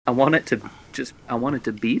I want it to I want it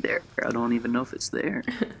to be there. I don't even know if it's there.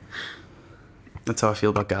 That's how I feel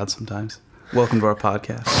about God sometimes. Welcome to our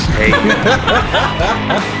podcast. Hey,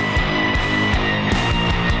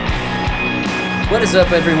 What is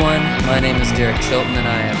up, everyone? My name is Derek Chilton, and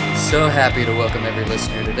I am so happy to welcome every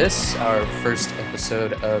listener to this, our first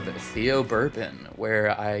episode of Theo Bourbon,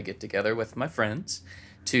 where I get together with my friends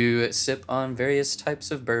to sip on various types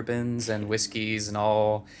of bourbons and whiskeys and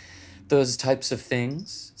all those types of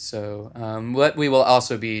things. So, what we will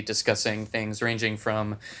also be discussing things ranging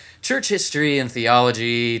from church history and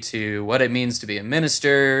theology to what it means to be a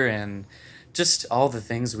minister and just all the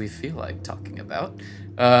things we feel like talking about.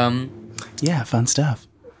 Yeah, fun stuff.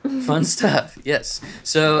 Fun stuff, yes.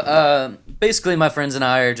 So basically, my friends and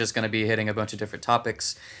I are just going to be hitting a bunch of different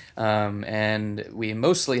topics, and we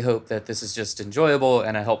mostly hope that this is just enjoyable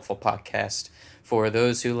and a helpful podcast for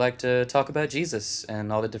those who like to talk about Jesus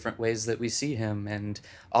and all the different ways that we see him, and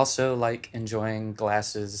also like enjoying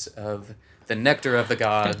glasses of the nectar of the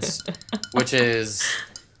gods, which is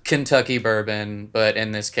Kentucky bourbon, but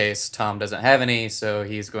in this case, Tom doesn't have any, so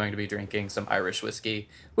he's going to be drinking some Irish whiskey,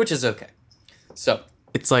 which is okay. So,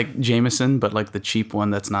 It's like Jameson, but like the cheap one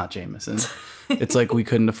that's not Jameson. It's like we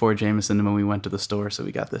couldn't afford Jameson when we went to the store, so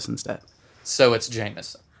we got this instead. so it's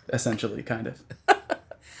Jameson. Essentially, kind of.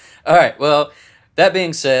 All right, well, that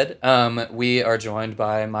being said, we are joined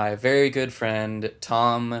by my very good friend,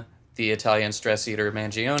 Tom, the Italian stress eater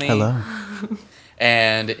Mangione. Hello.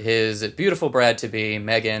 And his beautiful bride-to-be,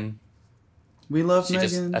 Megan. We love She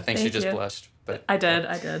Megan. I think she Thank just you. blushed. But I did.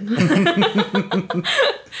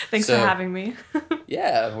 Thanks So- for having me.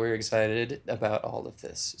 yeah, we're excited about all of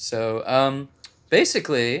this. So,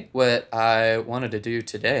 basically, what I wanted to do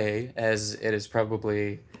today, as it is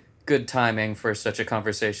probably good timing for such a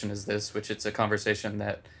conversation as this, which it's a conversation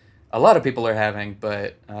that a lot of people are having,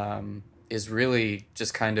 but is really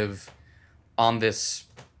just kind of on this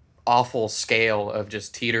awful scale of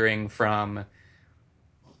just teetering from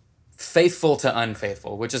faithful to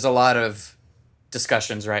unfaithful, which is a lot of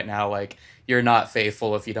discussions right now, like you're not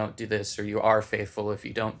faithful if you don't do this, or you are faithful if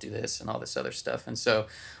you don't do this, and all this other stuff. And so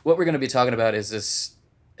what we're going to be talking about is this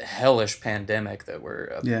hellish pandemic that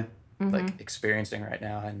we're Yeah. like experiencing right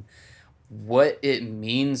now, and what it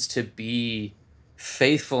means to be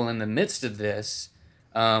faithful in the midst of this,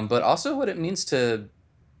 but also what it means to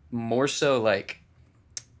more so like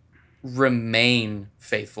remain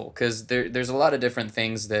faithful, because there's a lot of different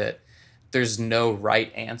things that there's no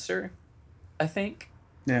right answer, I think.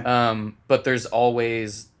 Yeah. But there's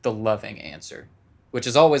always the loving answer, which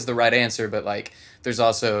is always the right answer, but like there's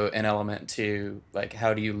also an element to like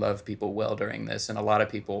how do you love people well during this, and a lot of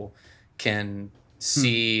people can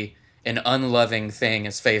see an unloving thing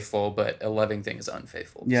as faithful, but a loving thing is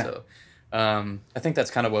unfaithful. Yeah. So I think that's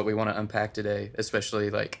kind of what we want to unpack today, especially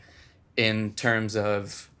like in terms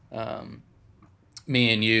of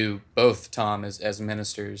me and you both, Tom, as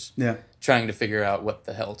ministers, Yeah. trying to figure out what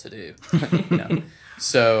the hell to do. You know?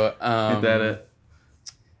 So Is that it?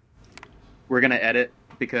 we're gonna edit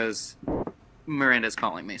because Miranda's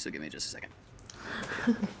calling me. So give me just a second.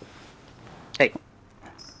 Hey,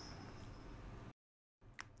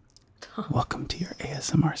 Welcome to your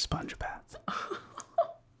ASMR sponge bath.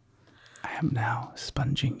 I am now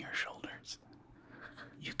sponging your shoulders.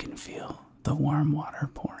 You can feel the warm water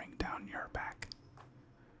pouring down your back.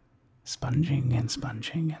 Sponging and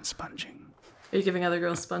sponging and sponging. Are you giving other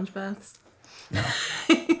girls sponge baths?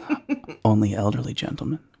 Only elderly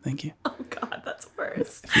gentlemen. Thank you. Oh God, that's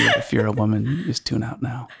worse. If you're a woman, just tune out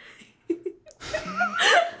now.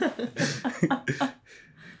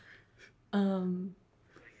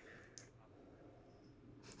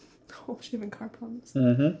 Oh, she having car problems.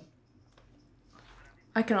 Mm-hmm.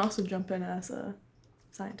 I can also jump in as a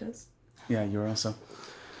scientist. Yeah, you're also.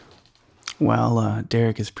 While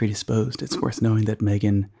Derek is predisposed, it's worth knowing that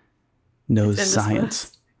Megan knows Indisposed.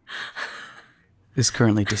 science. Is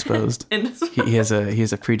currently disposed. Indisposed. He has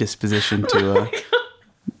a predisposition to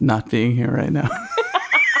not being here right now.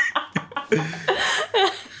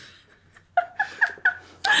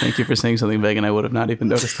 Thank you for saying something, Megan. I would have not even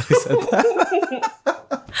noticed that I said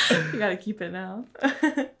that. You gotta keep it now.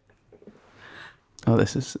 Oh,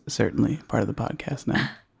 this is certainly part of the podcast now.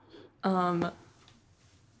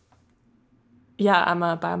 Yeah, I'm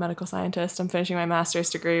a biomedical scientist. I'm finishing my master's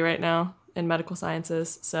degree right now in medical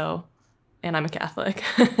sciences. So, and I'm a Catholic.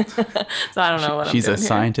 So I don't know what She's I'm a doing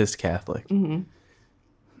scientist Catholic. Mm-hmm.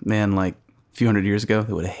 Man, like a few hundred years ago,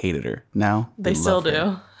 they would have hated her. Now They still love her.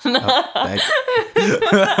 do.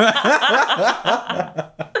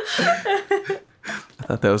 I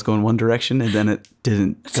thought that was going one direction, and then it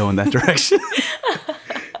didn't go in that direction.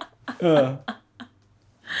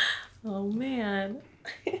 Oh man.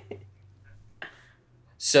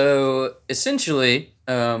 So essentially,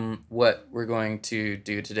 what we're going to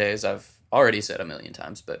do today is I've already said a million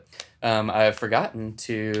times, but I have forgotten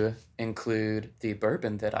to include the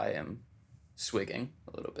bourbon that I am swigging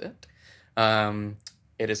a little bit.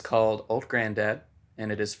 It is called Old Granddad,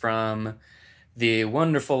 and it is from the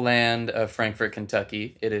wonderful land of Frankfort,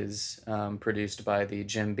 Kentucky. It is produced by the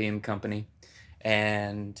Jim Beam Company,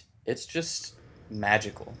 and it's just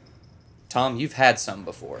magical. Tom, you've had some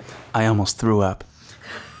before. I almost threw up,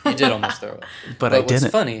 You did almost throw it. but I what's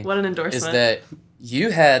didn't. funny What an is endorsement. that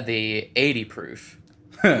you had the 80 proof,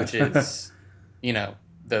 which is,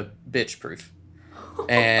 the bitch proof.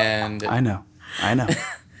 And I know.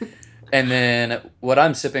 and then what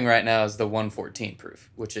I'm sipping right now is the 114 proof,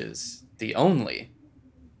 which is the only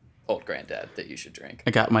Old Granddad that you should drink.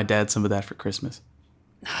 I got my dad some of that for Christmas.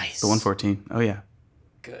 Nice. The 114. Oh yeah.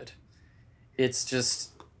 Good. It's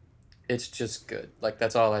just good. Like,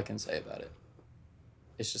 that's all I can say about it.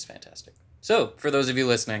 It's just fantastic. So, for those of you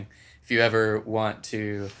listening, if you ever want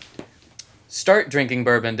to start drinking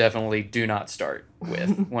bourbon, definitely do not start with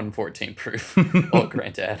 114 proof Old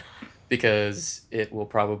Granddad, because it will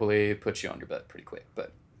probably put you on your butt pretty quick.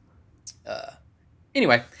 But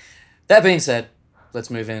anyway, that being said, let's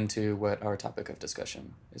move into what our topic of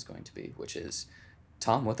discussion is going to be, which is,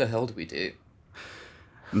 Tom, what the hell do we do?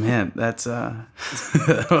 Man, that's what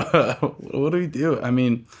do we do? I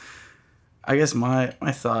mean, I guess my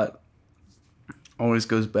thought always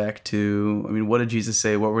goes back to, I mean, what did Jesus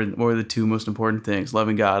say? What were the two most important things?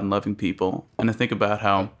 Loving God and loving people. And I think about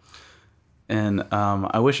how, and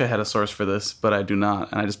I wish I had a source for this, but I do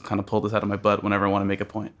not. And I just kind of pull this out of my butt whenever I want to make a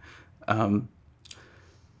point. As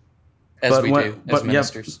But we when- do, but as yeah,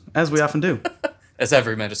 ministers. as we often do. As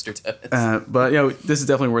every minister does. But this is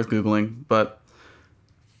definitely worth Googling. But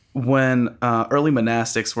when early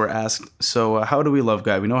monastics were asked, so how do we love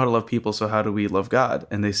God? We know how to love people, so how do we love God?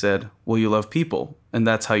 And they said, well, you love people, and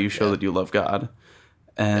that's how you show that you love God.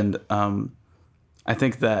 And I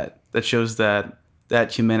think that shows that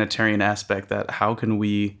humanitarian aspect, that how can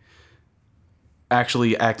we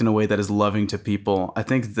actually act in a way that is loving to people. I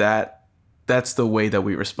think that's the way that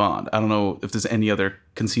we respond. I don't know if there's any other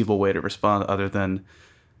conceivable way to respond other than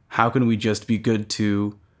how can we just be good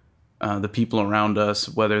to the people around us,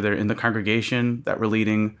 whether they're in the congregation that we're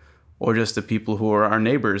leading or just the people who are our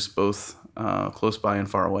neighbors, both close by and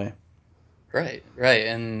far away. Right.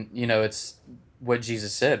 And, it's what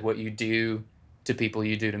Jesus said, what you do to people,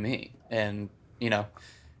 you do to me. And,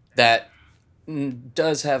 that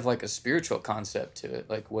does have like a spiritual concept to it,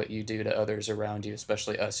 like what you do to others around you,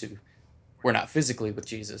 especially us who we're not physically with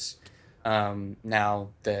Jesus. Now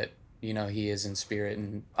that, he is in spirit,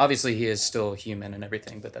 and obviously he is still human and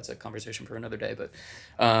everything, but that's a conversation for another day. But,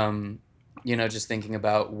 just thinking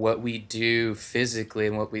about what we do physically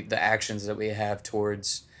and the actions that we have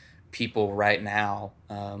towards people right now,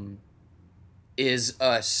 is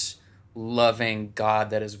us loving God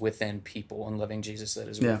that is within people and loving Jesus that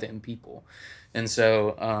is within people. And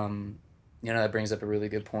so, that brings up a really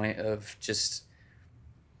good point of just,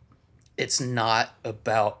 it's not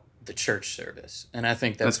about the church service. And I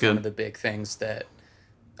think that's one of the big things that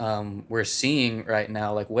we're seeing right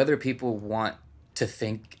now, like whether people want to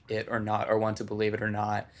think it or not, or want to believe it or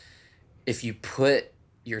not, if you put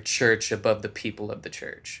your church above the people of the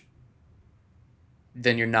church,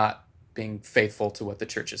 then you're not being faithful to what the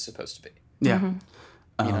church is supposed to be. Yeah.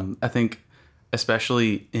 I think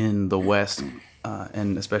especially in the West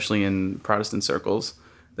and especially in Protestant circles,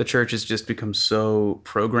 the church has just become so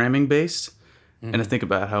programming based. And I think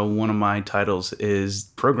about how one of my titles is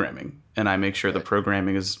programming, and I make sure the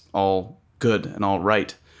programming is all good and all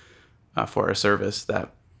right for our service.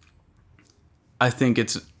 That I think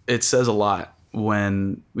it says a lot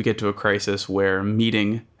when we get to a crisis where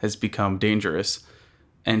meeting has become dangerous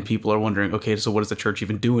and people are wondering, okay, so what does the church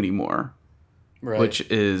even do anymore? Right. Which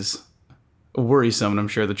is worrisome, and I'm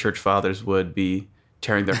sure the church fathers would be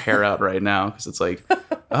tearing their hair out right now, because it's like,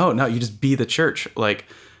 oh, no, you just be the church. Like,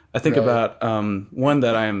 I think about one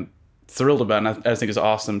that I'm thrilled about, and I think is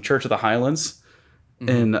awesome, Church of the Highlands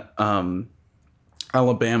in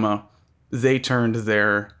Alabama. They turned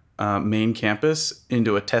their main campus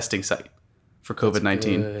into a testing site for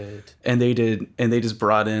COVID-19. And they just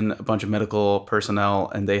brought in a bunch of medical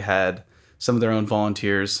personnel, and they had some of their own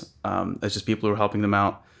volunteers as just people who were helping them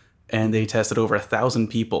out. And they tested over 1,000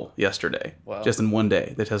 people yesterday. Wow. Just in one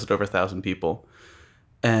day. They tested over 1,000 people.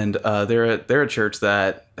 And they're a church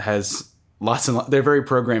that has they're very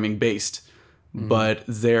programming based, but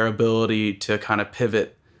their ability to kind of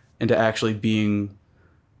pivot into actually being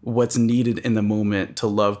what's needed in the moment to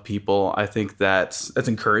love people, I think that's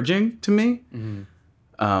encouraging to me.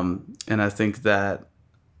 And I think that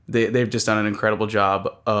they've just done an incredible job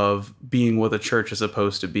of being what the church is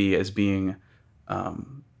supposed to be, as being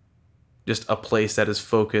just a place that is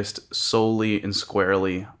focused solely and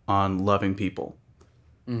squarely on loving people.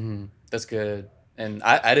 That's good. And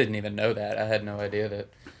I didn't even know that. I had no idea that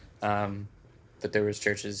that there was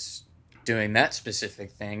churches doing that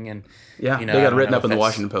specific thing. And Yeah, you know, they I got don't written know up in if the that's-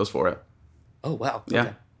 Washington Post for it. Oh wow. Yeah,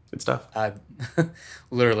 Okay. good stuff. I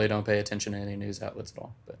literally don't pay attention to any news outlets at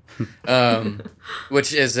all, but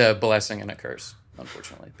which is a blessing and a curse,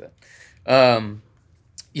 unfortunately. But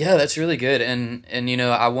yeah, that's really good. And you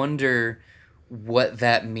know, I wonder what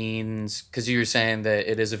that means, because you were saying that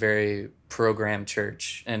it is a very programmed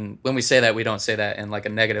church, and when we say that, we don't say that in like a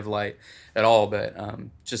negative light at all, but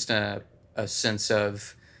just a sense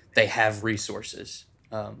of they have resources.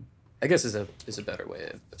 I guess is a better way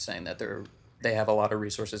of saying that they have a lot of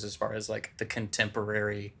resources as far as like the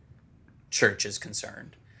contemporary church is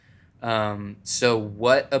concerned. So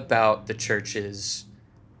what about the churches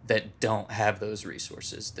that don't have those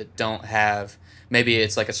resources, that don't have, maybe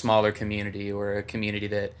it's like a smaller community or a community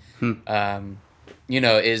that, you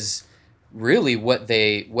know, is really what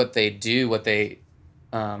they do,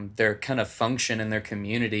 their kind of function in their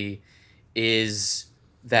community is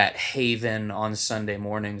that haven on Sunday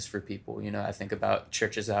mornings for people. You know, I think about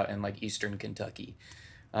churches out in like Eastern Kentucky,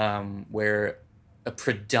 where a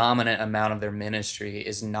predominant amount of their ministry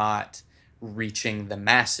is not reaching the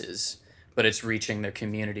masses, but it's reaching their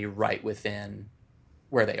community right within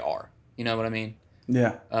where they are. You know what I mean?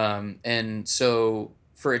 Yeah. And so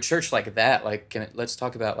for a church like that, like, let's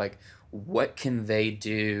talk about like, what can they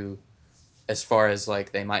do as far as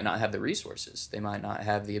like, they might not have the resources, they might not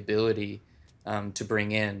have the ability to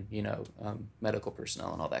bring in, you know, medical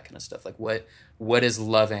personnel and all that kind of stuff. Like what is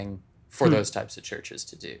loving for those types of churches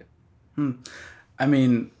to do? I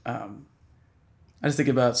mean, I just think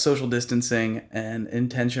about social distancing and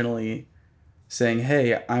intentionally saying,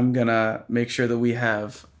 hey, I'm going to make sure that we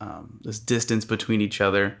have this distance between each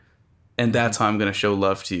other, and that's how I'm going to show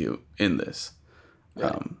love to you in this.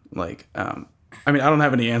 Right. I mean, I don't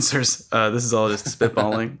have any answers. This is all just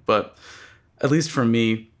spitballing, but at least for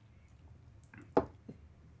me,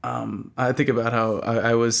 I think about how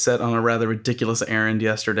I was set on a rather ridiculous errand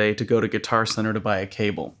yesterday to go to Guitar Center to buy a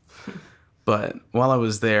cable. But while I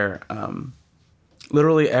was there,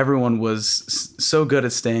 literally everyone was so good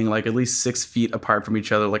at staying like at least 6 feet apart from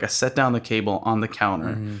each other. Like I set down the cable on the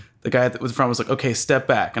counter. The guy that was in front was like, okay, step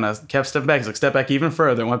back. And I kept stepping back. He's like, step back even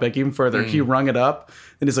further. Went back even further. He rung it up.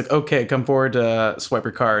 Then he's like, okay, come forward to swipe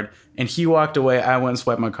your card. And he walked away. I went and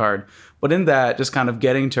swiped my card. But in that, just kind of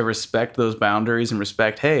getting to respect those boundaries and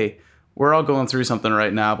respect, hey, we're all going through something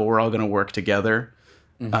right now, but we're all going to work together.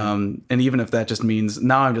 And even if that just means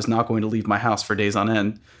now I'm just not going to leave my house for days on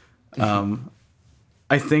end.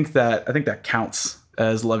 I think that counts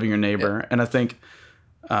as loving your neighbor. Yeah. And I think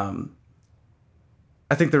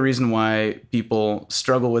the reason why people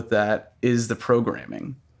struggle with that is the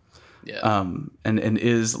programming. Yeah. And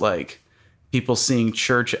is like people seeing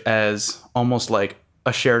church as almost like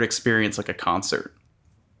a shared experience, like a concert,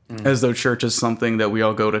 as though church is something that we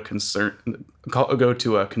all go to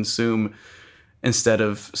consume instead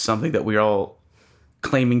of something that we're all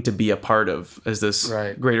claiming to be a part of as this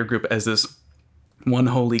Right. greater group, as this one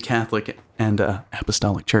holy Catholic and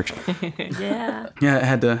apostolic church. Yeah. Yeah, I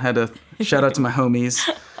had to shout out to my homies.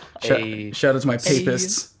 Hey. Shout out to my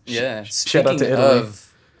papists. Yeah. Shout out to Italy.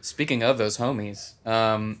 Speaking of those homies,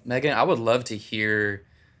 Megan, I would love to hear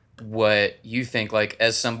what you think, like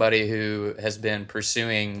as somebody who has been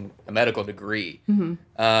pursuing a medical degree.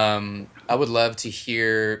 I would love to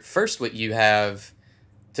hear first what you have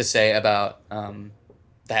to say about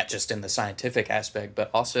that, just in the scientific aspect,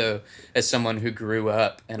 but also as someone who grew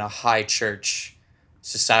up in a high church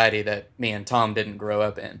society that me and Tom didn't grow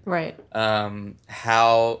up in. Right.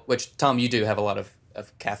 Which Tom, you do have a lot of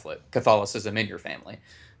Catholicism in your family,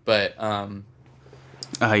 but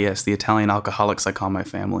Yes, the Italian alcoholics I call my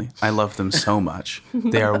family. I love them so much.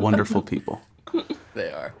 They are wonderful people.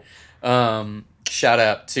 they are. Shout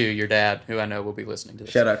out to your dad, who I know will be listening to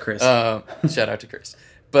this. Shout out, Chris. Shout out to Chris.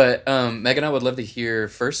 But Megan, I would love to hear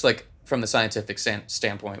first, like from the scientific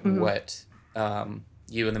standpoint, what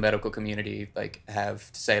you and the medical community like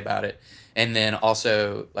have to say about it, and then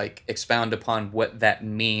also like expound upon what that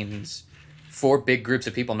means for big groups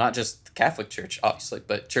of people, not just the Catholic Church, obviously,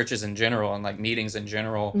 but churches in general and like meetings in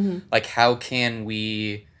general. Like, how can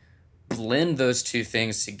we blend those two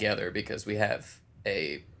things together? Because we have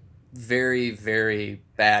a very, very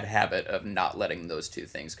bad habit of not letting those two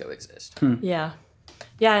things coexist. Yeah.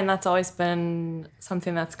 Yeah, and that's always been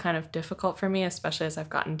something that's kind of difficult for me, especially as I've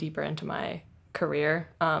gotten deeper into my career,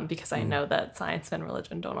 because I know that science and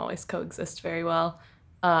religion don't always coexist very well.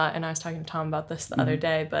 And I was talking to Tom about this the other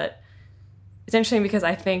day, but it's interesting because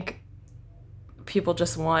I think people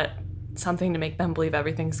just want something to make them believe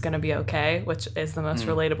everything's going to be okay, which is the most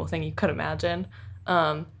relatable thing you could imagine.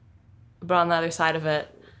 But on the other side of it,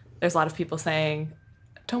 there's a lot of people saying,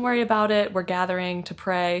 don't worry about it. We're gathering to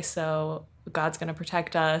pray, so God's going to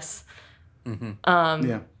protect us.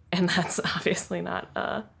 Yeah. And that's obviously not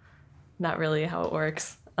really how it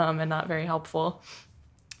works, and not very helpful.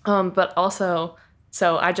 But also,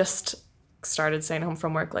 so I just started staying home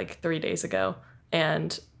from work like 3 days ago,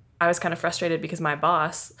 and I was kind of frustrated because my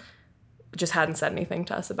boss just hadn't said anything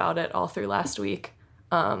to us about it all through last week.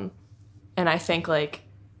 And I think like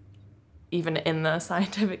even in the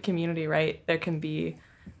scientific community, right, there can be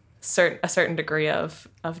a certain degree of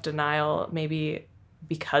denial, maybe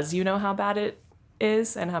because you know how bad it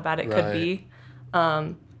is and how bad it could be.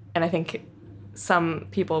 And I think some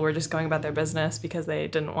people were just going about their business because they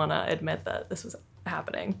didn't want to admit that this was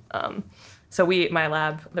happening. So my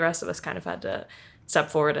lab, the rest of us kind of had to step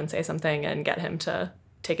forward and say something and get him to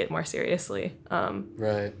take it more seriously.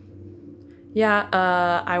 Right. Yeah,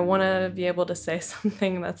 I want to be able to say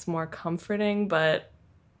something that's more comforting, but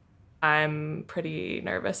I'm pretty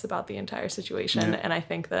nervous about the entire situation. And I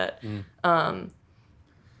think that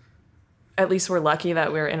at least we're lucky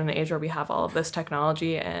that we're in an age where we have all of this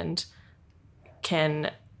technology and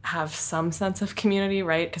can have some sense of community,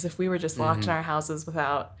 right? Because if we were just locked in our houses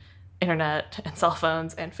without internet and cell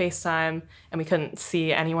phones and FaceTime, and we couldn't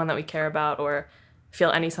see anyone that we care about or feel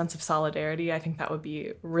any sense of solidarity, I think that would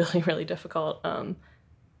be really, really difficult. And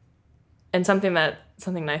something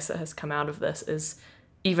nice that has come out of this is,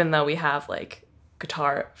 even though we have like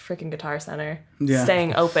freaking Guitar Center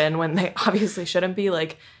staying open when they obviously shouldn't be,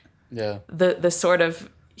 like the sort of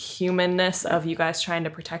humanness of you guys trying to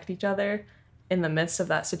protect each other in the midst of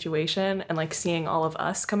that situation, and like seeing all of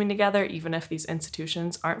us coming together, even if these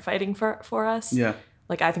institutions aren't fighting for us. Yeah.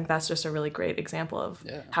 Like, I think that's just a really great example of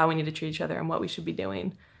how we need to treat each other and what we should be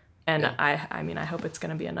doing. And I mean, I hope it's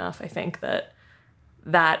going to be enough. I think that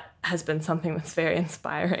has been something that's very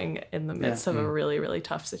inspiring in the midst of a really, really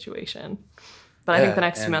tough situation. But I think the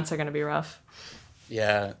next few months are going to be rough.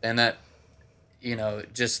 Yeah. And that,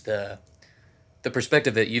 just the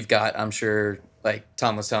perspective that you've got, I'm sure, like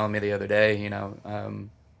Tom was telling me the other day,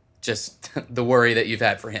 just the worry that you've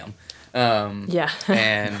had for him.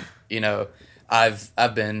 And,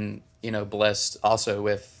 I've been, blessed also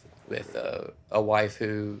with a wife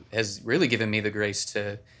who has really given me the grace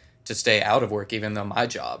to stay out of work, even though my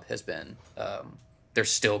job has been, they're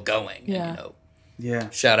still going. Yeah.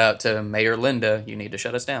 And, shout out to Mayor Linda. You need to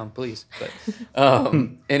shut us down, please. But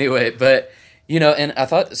anyway, but, and I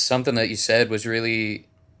thought something that you said was really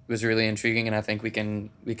intriguing, and I think we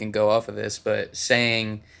can go off of this, but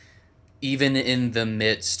saying even in the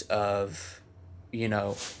midst of,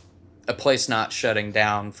 a place not shutting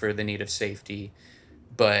down for the need of safety,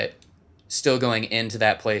 but still going into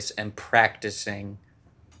that place and practicing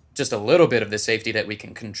just a little bit of the safety that we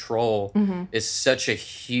can control is such a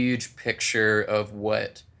huge picture of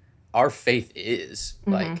what our faith is.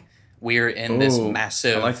 Like, we're in this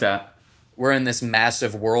massive... I like that. We're in this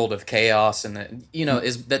massive world of chaos, and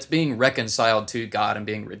that's being reconciled to God and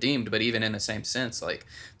being redeemed. But even in the same sense, like,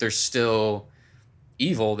 there's still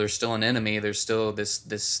evil, there's still an enemy, there's still this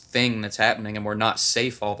thing that's happening, and we're not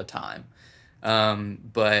safe all the time.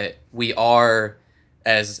 But we are,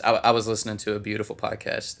 as I was listening to a beautiful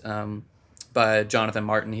podcast by Jonathan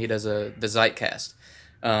Martin. He does the Zeitcast,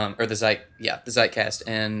 the Zeitcast,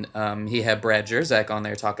 and he had Brad Jerzak on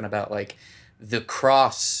there talking about like the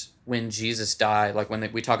cross. When Jesus died, like when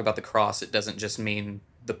we talk about the cross, it doesn't just mean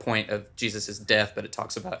the point of Jesus' death, but it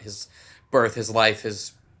talks about his birth, his life,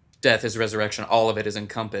 his death, his resurrection. All of it is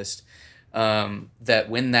encompassed. That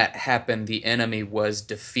when that happened, the enemy was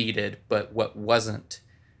defeated, but what wasn't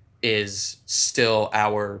is still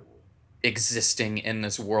our existing in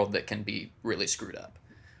this world that can be really screwed up.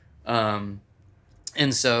 And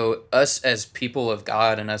so us as people of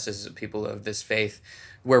God and us as people of this faith,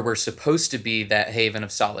 where we're supposed to be that haven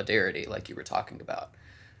of solidarity, like you were talking about,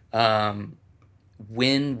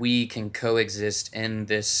 when we can coexist in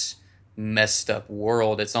this messed up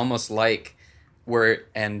world, it's almost like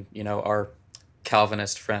our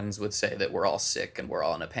Calvinist friends would say that we're all sick and we're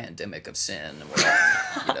all in a pandemic of sin, and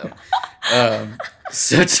we're all,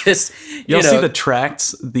 so just You'll see the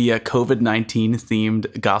tracts, the COVID-19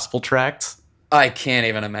 themed gospel tracts. I can't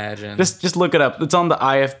even imagine. Just look it up. It's on the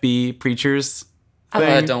IFB preachers thing.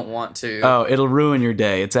 I don't want to. Oh, it'll ruin your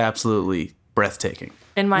day. It's absolutely breathtaking.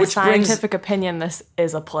 In my Which brings- scientific opinion, this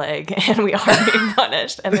is a plague, and we are being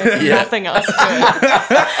punished, and there's Yeah. nothing else to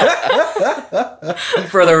it.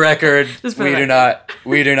 For the record, Just for we the do not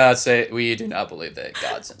believe that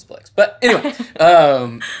God sends plagues. But anyway,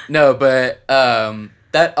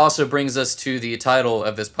 that also brings us to the title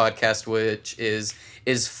of this podcast, which is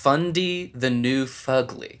Fundy the New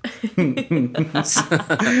Fugly?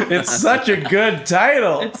 It's such a good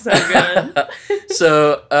title. It's so good.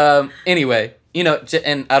 So, anyway,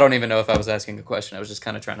 and I don't even know if I was asking a question. I was just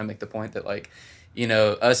kind of trying to make the point that, like,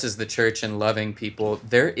 us as the church and loving people,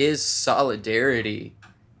 there is solidarity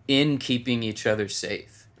in keeping each other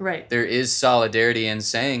safe. Right. There is solidarity in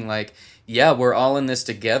saying, like, yeah, we're all in this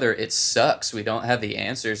together. It sucks. We don't have the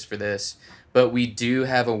answers for this. But we do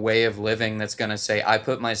have a way of living that's going to say, I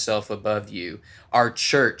put myself above you. Our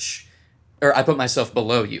church, or I put myself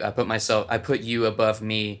below you. I put you above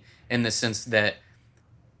me, in the sense that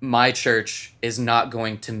my church is not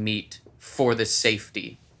going to meet for the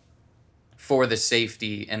safety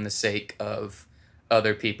and the sake of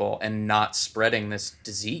other people and not spreading this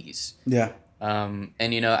disease. Yeah. And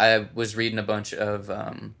I was reading a bunch of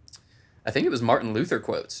I think it was Martin Luther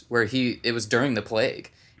quotes where it was during the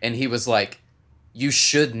plague, and he was like, you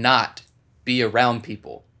should not be around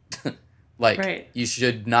people. Like, Right. you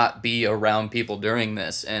should not be around people during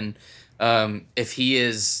this. And if he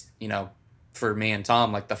is, for me and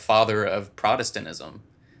Tom, like the father of Protestantism,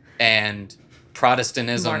 and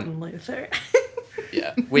Protestantism, Martin Luther.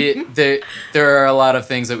 yeah, there are a lot of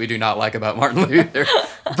things that we do not like about Martin Luther,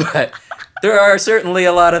 but there are certainly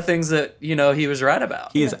a lot of things that he was right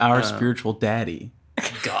about. He is our spiritual daddy.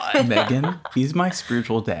 God. Megan, he's my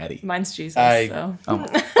spiritual daddy. Mine's Jesus. So.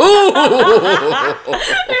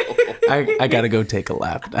 I gotta go take a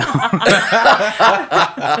lap now.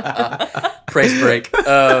 Praise break.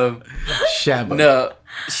 Shabba. No,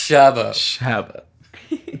 Shabba. Shabba.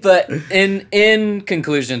 But in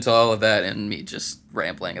conclusion to all of that, and me just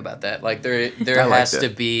rambling about that, like there I liked has it. to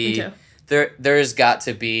Me be too. there's got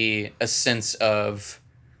to be a sense of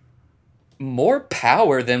more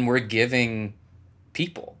power than we're giving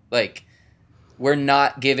people. Like, we're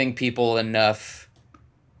not giving people enough.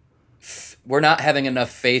 We're not having enough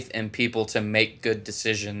faith in people to make good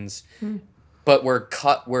decisions, but we're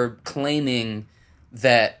claiming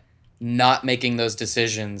that not making those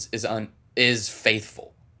decisions is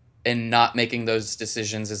faithful, and not making those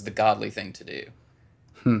decisions is the godly thing to do.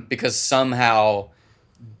 Because somehow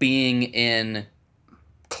being in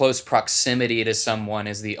close proximity to someone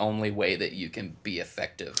is the only way that you can be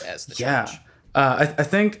effective as the church. I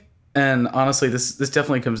think, and honestly, this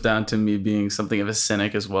definitely comes down to me being something of a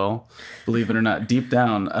cynic as well. Believe it or not, deep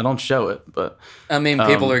down, I don't show it, but I mean,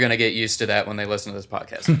 people are going to get used to that when they listen to this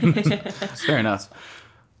podcast. fair enough.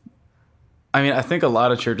 I mean, I think a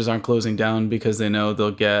lot of churches aren't closing down because they know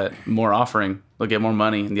they'll get more offering. They'll get more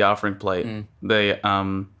money in the offering plate. They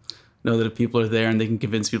know that if people are there and they can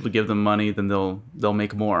convince people to give them money, then they'll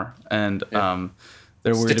make more. And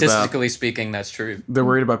they're worried Statistically speaking, that's true. they're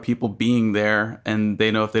worried about people being there, and they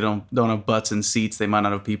know if they don't have butts and seats, they might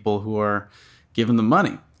not have people who are giving them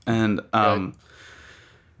money. And Right.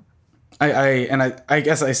 I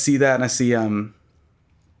guess I see that, and I see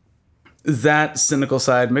that cynical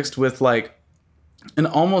side mixed with like an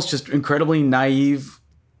almost just incredibly naive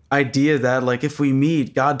idea that like if we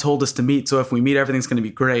meet, God told us to meet, so if we meet, everything's going to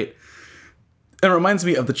be great. It reminds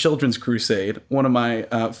me of the Children's Crusade, one of my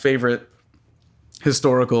favorite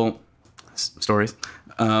historical stories,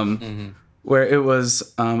 where it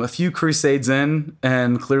was a few crusades in,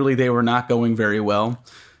 and clearly they were not going very well.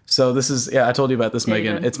 So this is, I told you about this, Yeah, you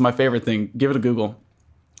Megan. did. It's my favorite thing. Give it a Google.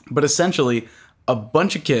 But essentially, a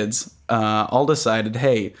bunch of kids all decided,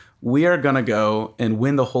 hey, we are going to go and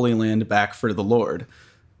win the Holy Land back for the Lord.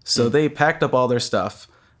 So they packed up all their stuff,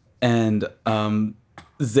 and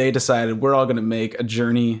they decided we're all going to make a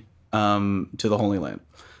journey to the Holy Land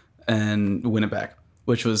and win it back,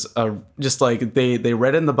 which was just like they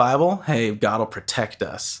read in the Bible, hey, God will protect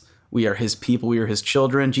us. We are his people. We are his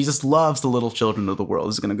children. Jesus loves the little children of the world.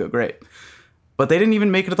 This is going to go great. But they didn't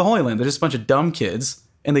even make it to the Holy Land. They're just a bunch of dumb kids,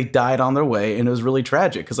 and they died on their way, and it was really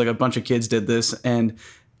tragic because like a bunch of kids did this, and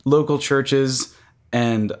local churches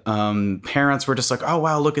and parents were just like, oh,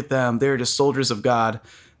 wow, look at them. They're just soldiers of God.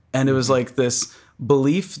 And it was like this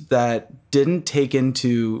belief that didn't take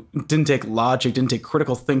logic, didn't take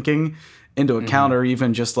critical thinking into account, or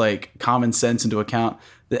even just like common sense into account,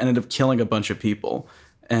 that ended up killing a bunch of people.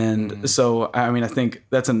 And so, I mean, I think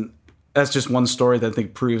that's just one story that I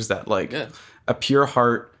think proves that like a pure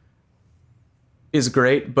heart is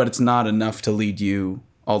great, but it's not enough to lead you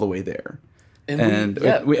all the way there.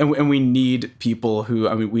 And we need people who,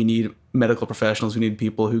 I mean, we need medical professionals. We need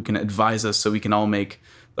people who can advise us so we can all make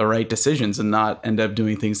the right decisions and not end up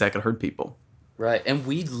doing things that could hurt people. Right. And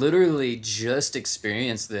we literally just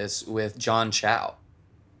experienced this with John Chow,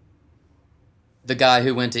 the guy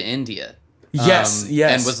who went to India. Yes.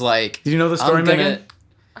 And was like, did you know the story, Megan?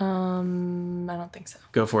 I don't think so.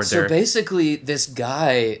 Go for it, So Derek. basically, this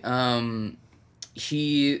guy,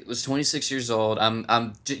 he was 26 years old.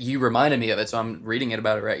 You reminded me of it, so I'm reading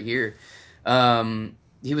about it right here.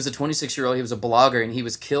 He was a 26-year-old. He was a blogger, and he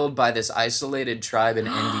was killed by this isolated tribe in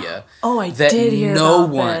India. Oh, I that did hear no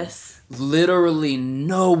about one, this. literally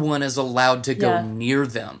no one is allowed to go Yeah. near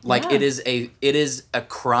them. Like Yeah. it is a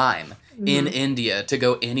crime in India to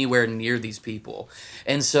go anywhere near these people.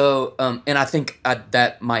 And so, and I think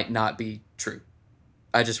that might not be true.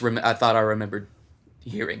 I thought I remembered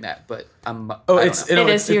hearing that, but I don't know. It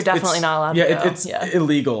is. You're definitely not allowed to go. It's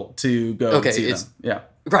illegal to go Okay, and see it's- them. Yeah.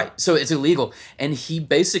 Right, so it's illegal. And he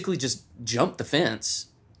basically just jumped the fence,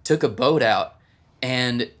 took a boat out,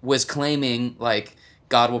 and was claiming, like,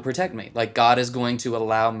 God will protect me. Like, God is going to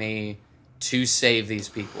allow me to save these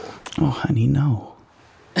people. Oh, honey, no.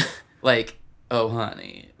 Like, oh,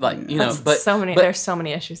 honey. Like, you know, That's but there's so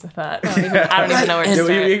many issues with that. I don't even know where to And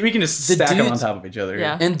start. We can just The stack them on dudes- top of each other.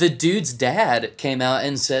 Yeah. And the dude's dad came out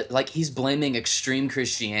and said, like, he's blaming extreme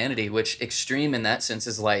Christianity, which extreme in that sense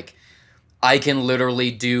is like, I can literally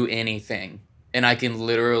do anything. And I can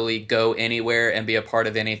literally go anywhere and be a part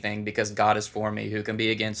of anything because God is for me. Who can be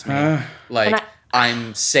against me? Like, And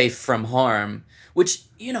I'm safe from harm. Which,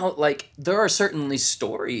 you know, like, there are certainly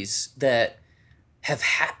stories that have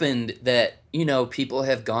happened that, you know, people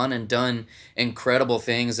have gone and done incredible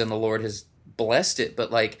things and the Lord has blessed it.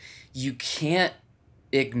 But, like, you can't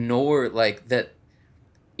ignore, like, that,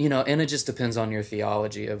 you know, and it just depends on your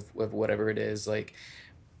theology of whatever it is. Like,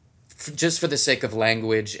 just for the sake of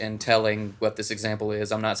language and telling what this example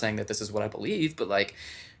is, I'm not saying that this is what I believe, but, like,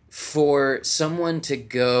 for someone to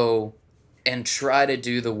go and try to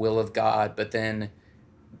do the will of God, but then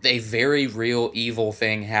a very real evil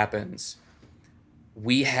thing happens,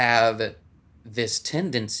 we have this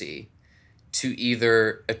tendency to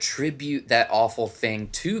either attribute that awful thing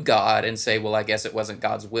to God and say, well, I guess it wasn't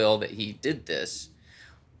God's will that he did this.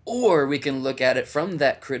 Or we can look at it from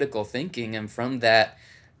that critical thinking and from that,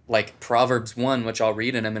 like, Proverbs 1, which I'll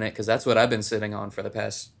read in a minute, because that's what I've been sitting on for the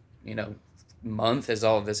past, you know, month as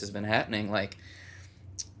all of this has been happening. Like,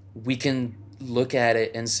 we can look at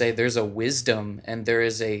it and say there's a wisdom and there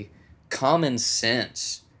is a common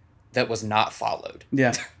sense that was not followed.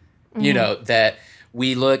 Yeah. You know, that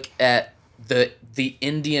we look at the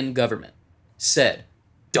Indian government said,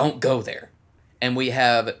 don't go there. And we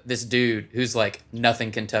have this dude who's like,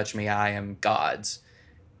 nothing can touch me, I am God's.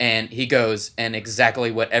 And he goes, and exactly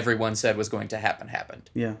what everyone said was going to happen happened.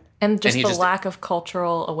 Yeah. And just he the just- lack of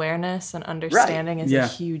cultural awareness and understanding is Yeah. a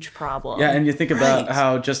huge problem. Yeah, and you think about Right.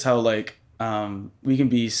 how like we can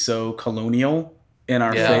be so colonial in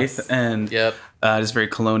our Yeah. faith, and Yep. just very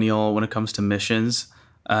colonial when it comes to missions.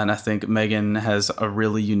 And I think Megan has a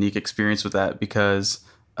really unique experience with that because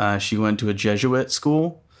she went to a Jesuit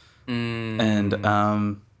school, and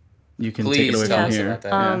you can take it Please away tell from us here. about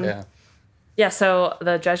that. Yeah. Yeah, so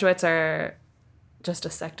the Jesuits are just a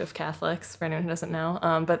sect of Catholics, for anyone who doesn't know.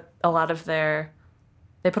 But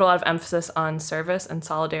they put a lot of emphasis on service and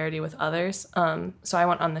solidarity with others. So I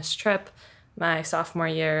went on this trip my sophomore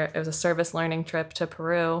year. It was a service learning trip to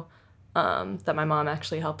Peru that my mom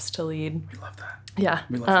actually helps to lead. We love that. Yeah.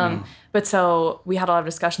 We love Mom. But so we had a lot of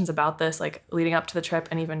discussions about this, like leading up to the trip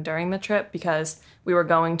and even during the trip, because we were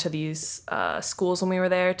going to these schools when we were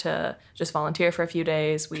there to just volunteer for a few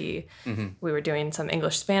days. We were doing some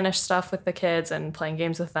English, Spanish stuff with the kids and playing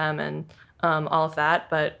games with them and all of that.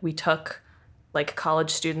 But we took like college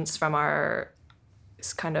students from our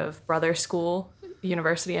kind of brother school,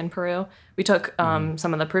 university in Peru. We took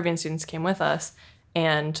some of the Peruvian students came with us,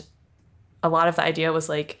 and a lot of the idea was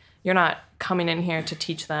like, you're not coming in here to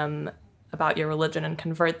teach them about your religion and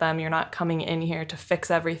convert them. You're not coming in here to fix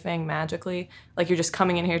everything magically. Like, you're just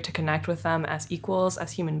coming in here to connect with them as equals,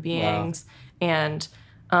 as human beings. Wow.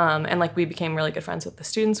 And like, we became really good friends with the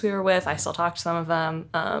students we were with. I still talk to some of them.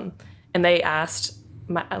 And they asked,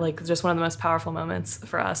 just one of the most powerful moments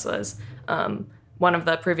for us was one of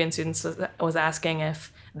the Peruvian students was asking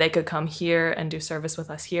if they could come here and do service with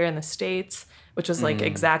us here in the States, which was like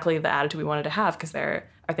exactly the attitude we wanted to have, because there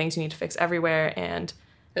are things you need to fix everywhere, and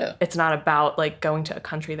it's not about like going to a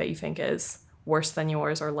country that you think is worse than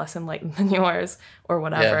yours or less enlightened than yours or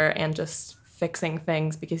whatever, and just fixing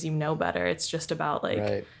things because you know better. It's just about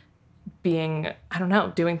like being, I don't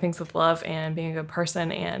know, doing things with love and being a good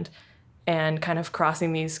person and and kind of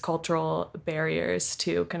crossing these cultural barriers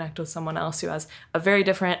to connect with someone else who has a very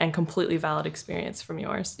different and completely valid experience from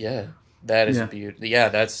yours. Yeah, that is Yeah. beautiful. Yeah,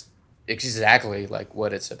 that's exactly like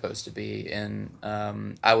what it's supposed to be. And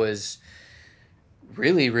I was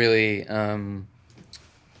really, really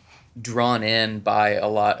drawn in by a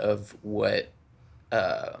lot of what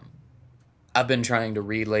I've been trying to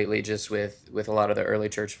read lately, just with a lot of the early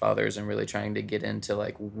church fathers, and really trying to get into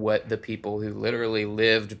like what the people who literally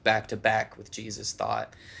lived back to back with Jesus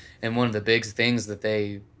thought. And one of the big things that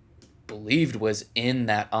they believed was in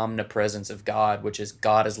that omnipresence of God, which is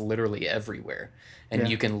God is literally everywhere. And Yeah.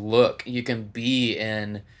 you can be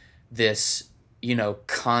in this,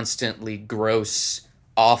 constantly gross,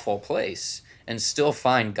 awful place and still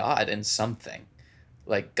find God in something.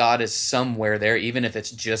 Like God is somewhere there, even if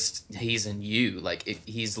it's just he's in you. Like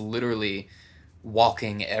he's literally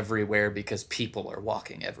walking everywhere because people are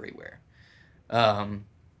walking everywhere. And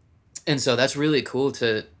so that's really cool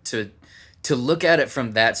to look at it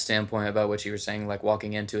from that standpoint about what you were saying, like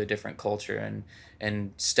walking into a different culture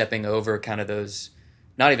and stepping over kind of those,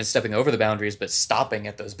 not even stepping over the boundaries, but stopping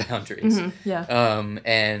at those boundaries. Yeah.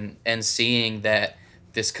 And seeing that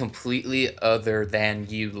this completely other than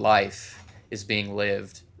you life is being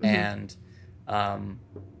lived, and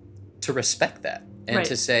to respect that, and Right.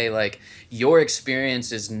 to say like your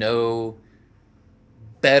experience is no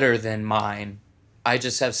better than mine. I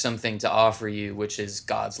just have something to offer you, which is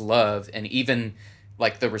God's love, and even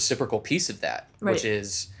like the reciprocal piece of that, Right. which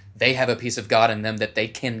is they have a piece of God in them that they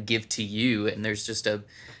can give to you. And there's just a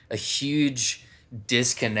huge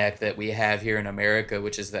disconnect that we have here in America,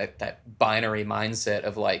 which is that binary mindset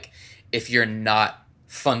of like, if you're not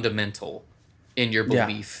fundamental in your Yeah.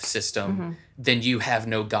 belief system, then you have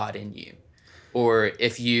no God in you. Or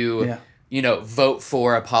if you, Yeah. vote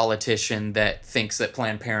for a politician that thinks that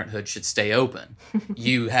Planned Parenthood should stay open,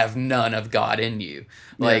 you have none of God in you.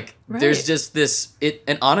 Like, there's Right. just this,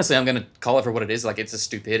 and honestly, I'm going to call it for what it is. Like, it's a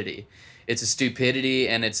stupidity. It's a stupidity,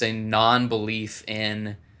 and it's a non-belief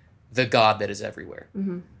in the God that is everywhere.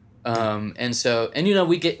 And so,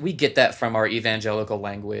 we get that from our evangelical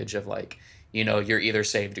language of like, you're either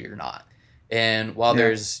saved or you're not. And while Yeah.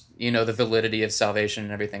 there's, the validity of salvation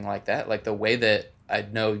and everything like that, like the way that I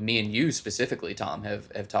know me and you specifically, Tom,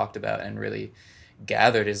 have talked about and really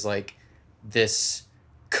gathered is like this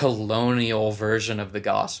colonial version of the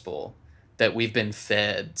gospel that we've been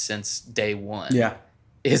fed since day one Yeah.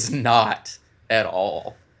 is not at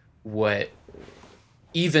all what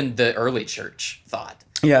even the early church thought.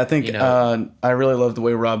 Yeah, I think I really love the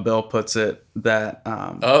way Rob Bell puts it. That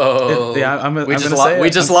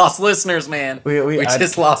We just lost listeners, man. We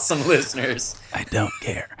just lost some listeners. I don't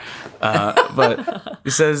care. But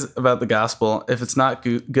he says about the gospel, if it's not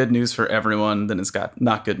good news for everyone, then it's got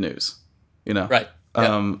not good news. Right.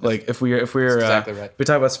 Yeah. Like if we're exactly right. if we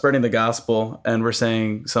talk about spreading the gospel and we're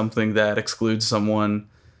saying something that excludes someone,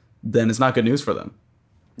 then it's not good news for them.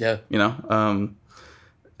 Yeah.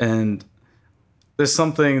 And there's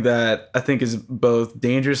something that I think is both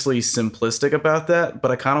dangerously simplistic about that,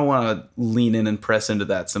 but I kind of want to lean in and press into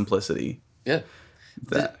that simplicity. Yeah.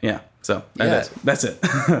 So Yeah. that's it.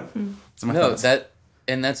 That's my thoughts.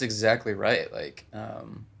 That's exactly right. Like,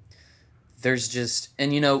 there's just,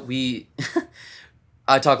 and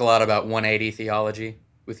I talk a lot about 180 theology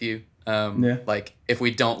with you. Like if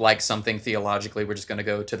we don't like something theologically, we're just going to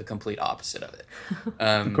go to the complete opposite of it.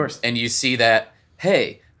 Of course. And you see that,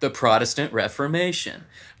 hey, the Protestant Reformation.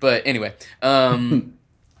 But anyway, but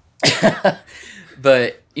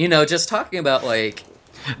just talking about like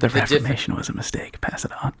The Reformation was a mistake. Pass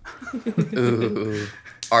it on. ooh,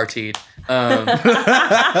 RT'd.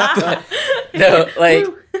 But, no, like,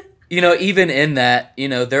 even in that,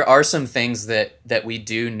 there are some things that we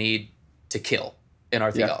do need to kill in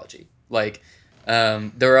our theology. Like,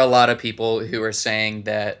 there are a lot of people who are saying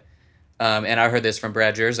that, and I heard this from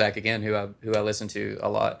Brad Jerzak again, who I listen to a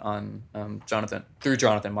lot on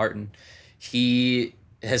Jonathan Martin. He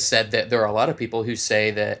has said that there are a lot of people who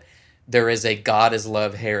say that there is a God is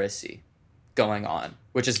love heresy going on,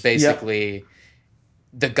 which is basically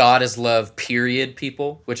the God is love period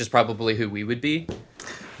people, which is probably who we would be.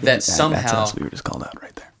 That somehow that's us. We were just called out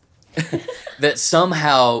right there. that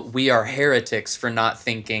somehow we are heretics for not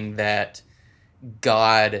thinking that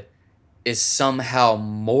God is somehow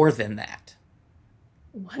more than that.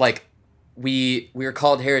 What? Like we are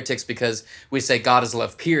called heretics because we say God is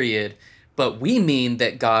love period, but we mean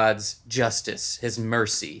that God's justice, his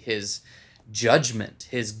mercy, his judgment,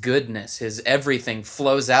 his goodness, his everything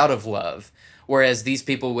flows out of love, whereas these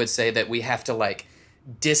people would say that we have to like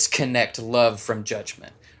disconnect love from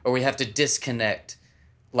judgment, or we have to disconnect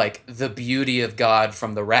like the beauty of God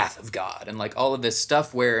from the wrath of God, and like all of this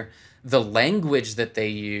stuff where the language that they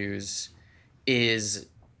use is,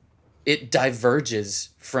 it diverges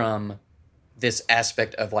from this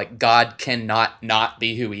aspect of like God cannot not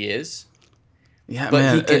be who he is. Yeah, But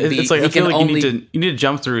man, he can be- it's like he I feel can like only- you need to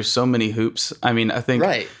jump through so many hoops. I mean, I think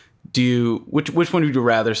Right. which one would you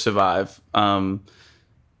rather survive?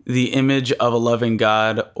 The image of a loving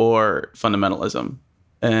God or fundamentalism?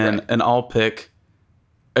 Right. And I'll pick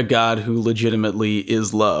a God who legitimately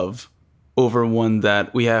is love over one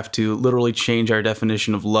that we have to literally change our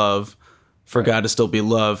definition of love for God to still be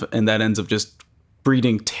love, and that ends up just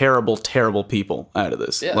breeding terrible, terrible people out of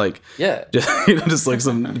this. Yeah. Like, Yeah. just like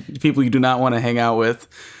some people you do not want to hang out with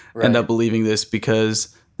end Right. up believing this, because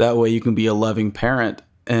that way you can be a loving parent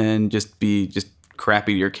and just be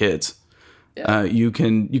crappy to your kids. Yeah. You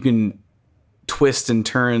can twist and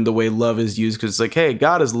turn the way love is used, because it's like, hey,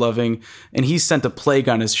 God is loving and he sent a plague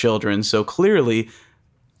on his children. So clearly,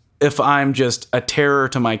 if I'm just a terror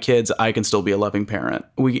to my kids, I can still be a loving parent.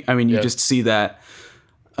 You Yeah. just see that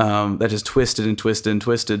that just twisted and twisted and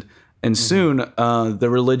twisted. And soon, the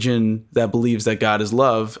religion that believes that God is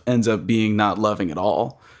love ends up being not loving at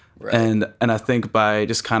all. Right. And I think by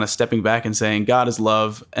just kind of stepping back and saying God is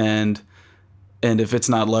love, and if it's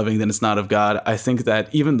not loving, then it's not of God. I think that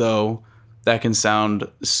even though that can sound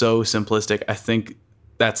so simplistic, I think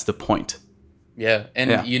that's the point. Yeah, and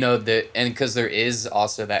Yeah. you know and because there is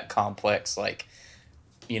also that complex, like,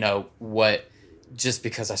 you know, what, just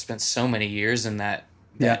because I spent so many years in that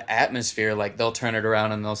Yeah. atmosphere, like they'll turn it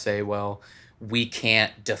around and they'll say, well, we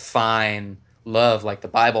can't define love like the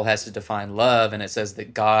Bible has to define love, and it says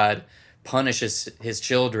that God punishes his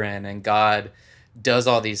children and God does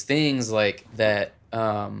all these things like that.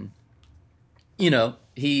 You know,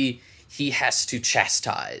 he has to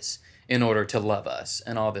chastise in order to love us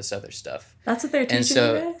and all this other stuff. That's what they're teaching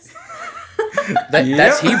so- you guys?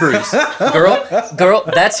 That's Hebrews, girl.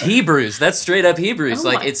 That's Hebrews. That's straight up Hebrews. Oh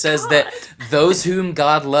like my it says God. that those whom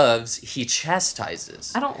God loves, he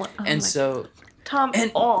chastises. I don't want. Oh And my- so Tom.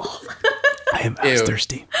 and- I was Ew.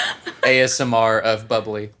 thirsty. ASMR of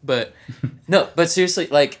bubbly, but no. But seriously,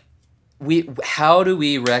 like how do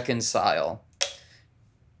we reconcile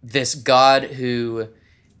this God who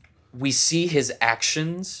we see his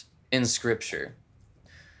actions in Scripture?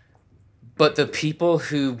 But the people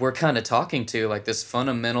who we're kind of talking to, like this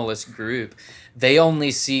fundamentalist group, they only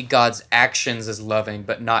see God's actions as loving,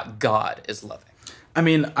 but not God as loving. I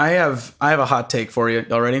mean, I have a hot take for you.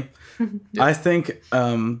 Y'all ready? I think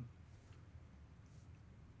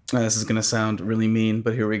this is gonna sound really mean,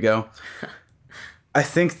 but here we go. I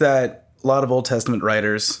think that a lot of Old Testament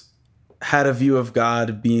writers had a view of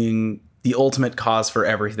God being the ultimate cause for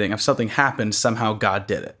everything. If something happened, somehow God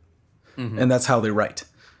did it, and that's how they write,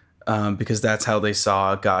 because that's how they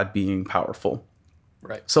saw God being powerful.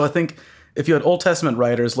 Right. So I think if you had Old Testament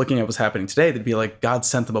writers looking at what's happening today, they'd be like, God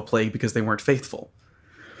sent them a plague because they weren't faithful.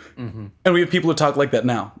 And we have people who talk like that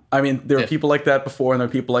now. I mean, there are Yeah. people like that before, and there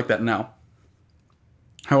are people like that now.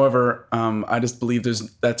 However, I just believe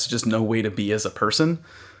that's just no way to be as a person,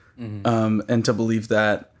 and to believe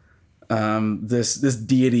that this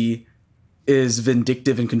deity is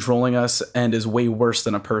vindictive and controlling us and is way worse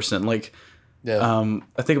than a person. Like, Yeah.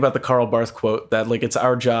 I think about the Karl Barth quote that like it's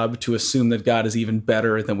our job to assume that God is even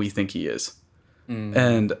better than we think he is,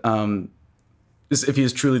 and if he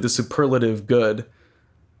is truly the superlative good,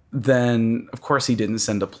 then of course he didn't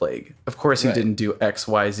send a plague. Of course he Right. didn't do X,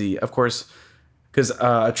 Y, Z. Of course, because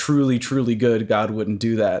a truly, truly good God wouldn't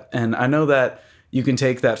do that. And I know that you can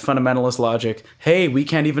take that fundamentalist logic. Hey, we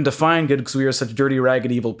can't even define good because we are such dirty,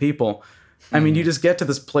 ragged, evil people. I mean, you just get to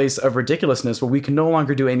this place of ridiculousness where we can no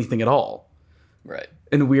longer do anything at all. Right.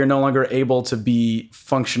 And we are no longer able to be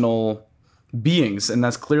functional beings, and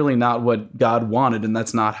that's clearly not what God wanted, and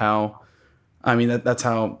that's not how, I mean, that's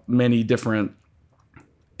how many different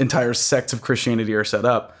entire sects of Christianity are set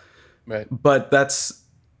up. Right. But that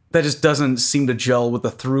just doesn't seem to gel with the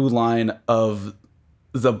through line of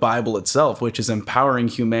the Bible itself, which is empowering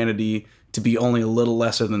humanity to be only a little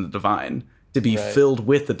lesser than the divine, to be Right. filled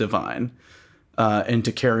with the divine, and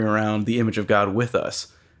to carry around the image of God with us.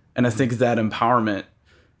 And I think that empowerment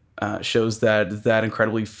shows that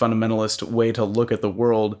incredibly fundamentalist way to look at the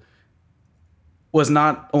world was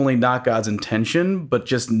not only not God's intention, but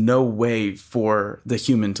just no way for the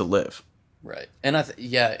human to live. Right. And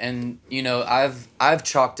and you know, I've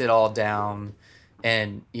chalked it all down,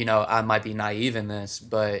 and you know, I might be naive in this,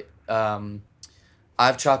 but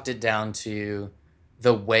I've chalked it down to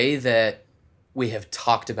the way that we have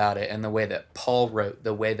talked about it and the way that Paul wrote,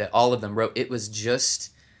 the way that all of them wrote. It was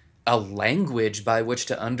just a language by which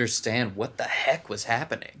to understand what the heck was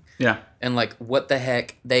happening Yeah. and like what the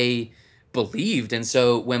heck they believed. And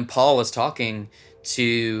so when Paul is talking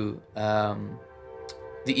to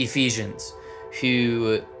the Ephesians,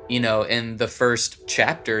 who, you know, in the first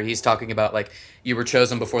chapter, he's talking about like, you were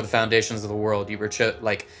chosen before the foundations of the world. You were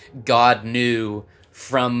like God knew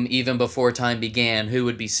from even before time began who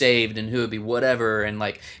would be saved and who would be whatever. And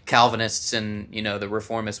like Calvinists and, you know, the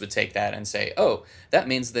Reformists would take that and say, oh, that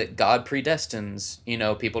means that God predestines, you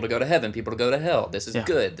know, people to go to heaven, people to go to hell. This is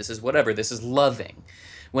good. This is whatever. This is loving.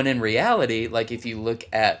 When in reality, like if you look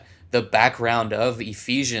at the background of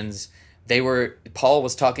Ephesians, Paul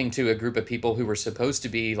was talking to a group of people who were supposed to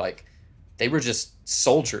be like, they were just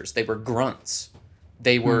soldiers. They were grunts.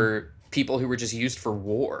 They were people who were just used for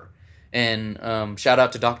war. And shout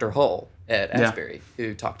out to Dr. Hull at Asbury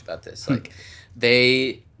who talked about this. Like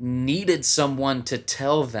they needed someone to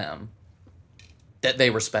tell them that they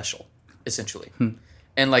were special, essentially.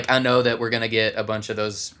 And like I know that we're gonna get a bunch of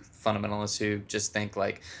those fundamentalists who just think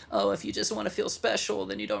like, oh, if you just want to feel special,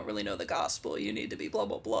 then you don't really know the gospel. You need to be blah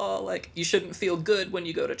blah blah. Like you shouldn't feel good when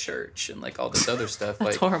you go to church and like all this other stuff.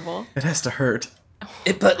 That's like horrible. It has to hurt.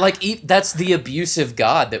 but like that's the abusive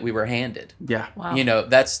God that we were handed. Yeah. Wow. You know,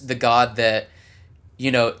 that's the God that,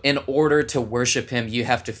 you know, in order to worship him, you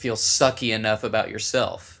have to feel sucky enough about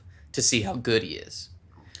yourself to see how good he is.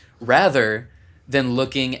 Rather than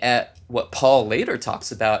looking at what Paul later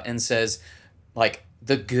talks about and says, like,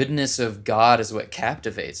 the goodness of God is what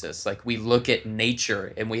captivates us. Like, we look at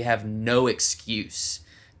nature and we have no excuse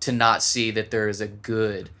to not see that there is a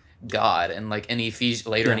good God. And like in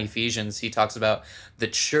later in Ephesians, he talks about the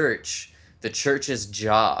church's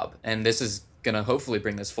job, and this is gonna hopefully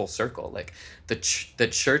bring this full circle. Like the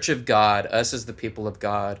church of God, us as the people of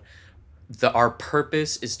God, our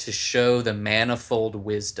purpose is to show the manifold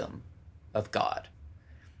wisdom of God.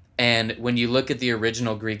 And when you look at the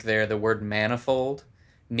original Greek there, the word manifold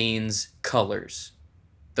means colors,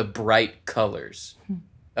 the bright colors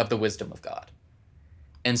of the wisdom of God.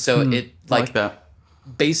 And so it like that.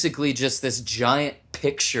 Basically just this giant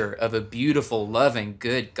picture of a beautiful, loving,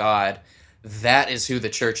 good God. That is who the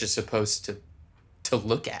church is supposed to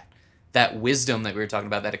look at. That wisdom that we were talking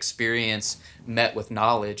about, that experience met with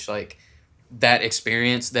knowledge, like that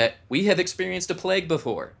experience that we have experienced a plague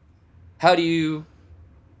before. How do you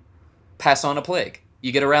pass on a plague?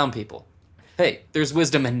 You get around people. Hey, there's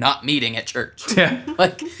wisdom in not meeting at church. Yeah.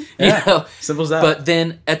 Like, you know, simple as that. But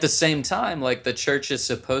then at the same time, like the church is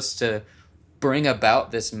supposed to bring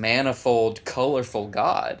about this manifold, colorful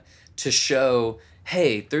God to show,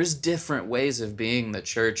 hey, there's different ways of being the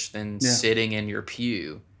church than sitting in your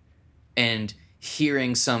pew and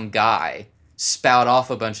hearing some guy spout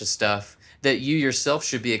off a bunch of stuff that you yourself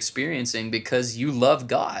should be experiencing because you love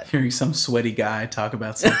God. Hearing some sweaty guy talk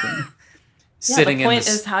about something. Sitting the point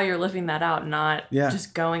in is how you're living that out, not Yeah.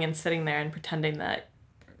 just going and sitting there and pretending that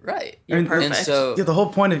right. you're And- perfect. And so Yeah, the whole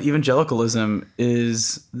point of evangelicalism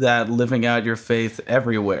is that living out your faith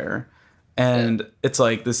everywhere. And it's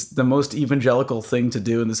like the most evangelical thing to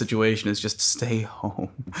do in the situation is just stay home.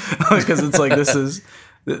 Because it's like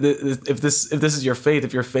if this is your faith,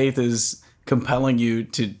 if your faith is compelling you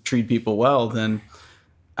to treat people well, then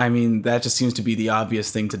I mean that just seems to be the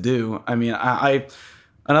obvious thing to do. I mean, I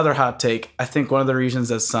another hot take, I think one of the reasons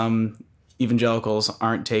that some evangelicals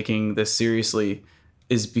aren't taking this seriously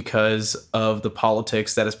is because of the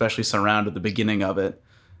politics that especially surrounded the beginning of it.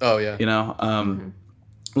 oh yeah. You know,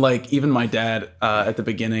 like even my dad at the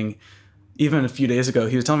beginning, even a few days ago,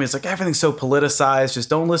 he was telling me it's like everything's so politicized. Just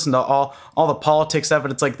don't listen to all the politics of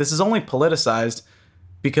it. It's like this is only politicized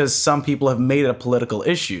because some people have made it a political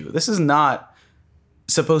issue. This is not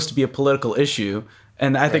supposed to be a political issue.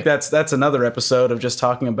 And I think that's another episode of just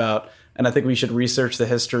talking about. And I think we should research the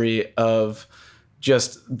history of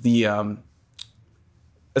just the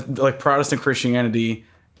like Protestant Christianity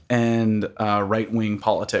and right-wing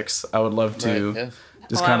politics. I would love to Right, yeah.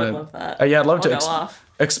 just I kind would of love that. yeah, I'd love I'll to go off.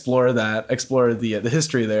 explore the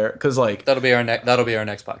history there, because like That'll be our next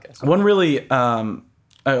podcast. one really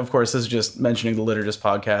of course this is just mentioning the Liturgist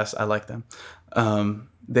podcast. I like them.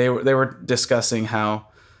 They were discussing how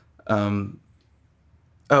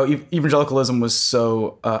evangelicalism was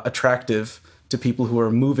so attractive to people who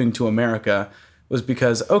are moving to America was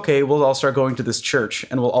because, okay, we'll all start going to this church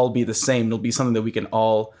and we'll all be the same. It'll be something that we can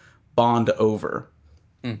all bond over.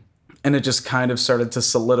 And it just kind of started to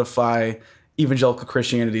solidify evangelical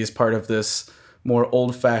Christianity as part of this more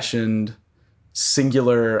old-fashioned,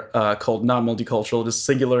 singular, not multicultural, just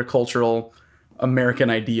singular cultural American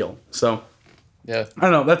ideal. So Yeah. I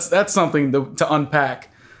don't know. That's something to unpack.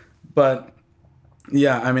 But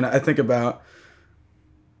yeah, I mean, I think about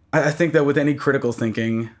I think that with any critical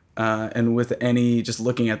thinking and with any just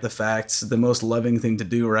looking at the facts, the most loving thing to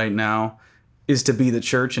do right now is to be the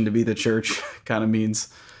church, and to be the church kind of means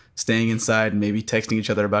staying inside and maybe texting each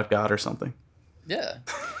other about God or something. Yeah.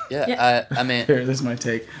 Yeah. I mean, Here, this is my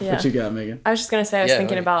take. Yeah. What you got, Megan? I was just going to say, I was Yeah,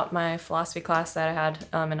 thinking right. about my philosophy class that I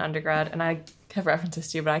had in undergrad, and I have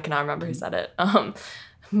references to you, but I cannot remember who said it.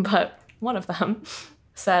 But one of them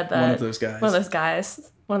said that... One of those guys. One of those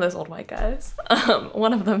guys. One of those old white guys.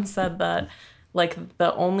 One of them said that, like,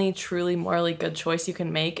 the only truly morally good choice you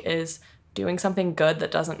can make is doing something good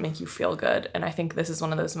that doesn't make you feel good. And I think this is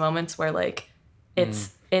one of those moments where, like,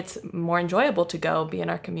 it's more enjoyable to go be in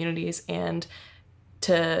our communities and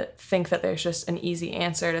to think that there's just an easy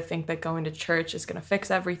answer, to think that going to church is going to fix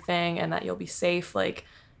everything and that you'll be safe. Like,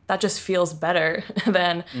 that just feels better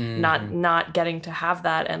than not getting to have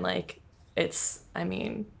that. And, like, it's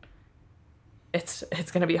going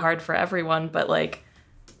to be hard for everyone, but, like,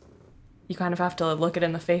 you kind of have to look it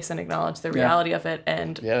in the face and acknowledge the reality of it,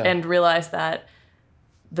 and realize that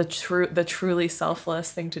the truly selfless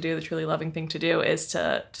thing to do, the truly loving thing to do, is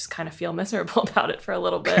to just kind of feel miserable about it for a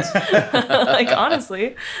little bit. Like,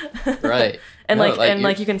 honestly. right. And No,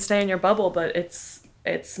 like you can stay in your bubble, but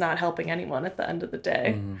it's not helping anyone at the end of the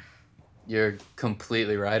day. You're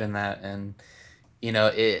completely right in that. And, you know,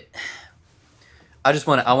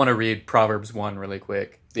 I want to read Proverbs 1 really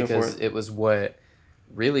quick, because it was what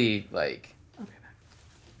really, like,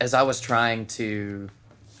 as I was trying to,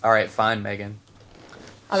 all right, fine, Megan.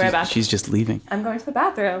 I'll be right back. She's just leaving. I'm going to the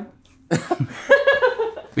bathroom.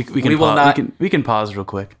 We can pause real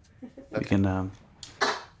quick. Okay. We can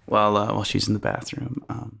while she's in the bathroom.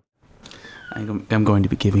 I'm going to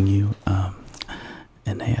be giving you an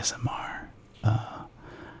ASMR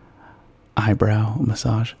eyebrow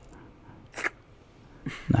massage.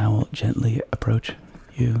 And I will gently approach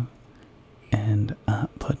you and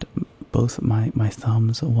put both my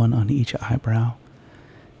thumbs, one on each eyebrow,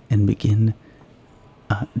 and begin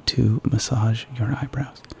to massage your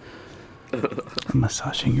eyebrows.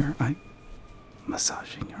 Massaging your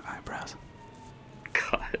eyebrows.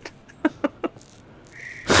 God.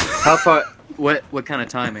 How far? What kind of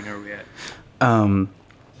timing are we at?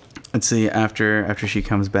 Let's see. After she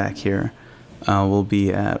comes back here, we'll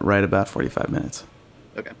be at right about 45 minutes.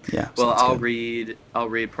 Okay. Yeah. Well, sounds I'll good.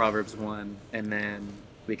 read Proverbs 1, and then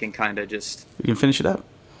we can kind of just We can finish it up.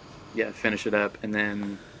 finish it up, and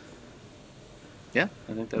then I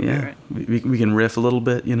think that'll be all right. We can riff a little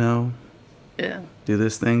bit, you know. Yeah. Do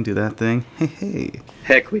this thing, do that thing. Hey.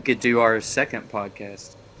 Heck, we could do our second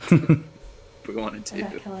podcast if we wanted to.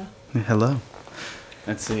 Hello. Hello.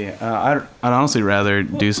 Let's see. I'd honestly rather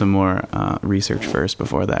do some more research first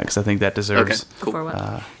before that, because I think that deserves Before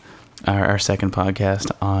what? our second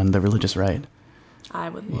podcast on the religious right. I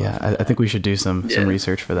would love Yeah, that. I think we should do some Yeah.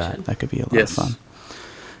 research for that. That could be a lot Yes. of fun.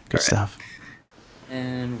 Good All right. stuff.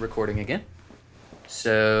 And recording again.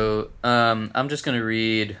 So I'm just going to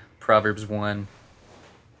read Proverbs 1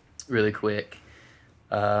 really quick,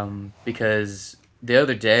 because the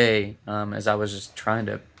other day, as I was just trying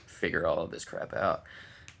to figure all of this crap out,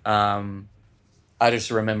 I just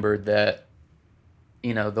remembered that,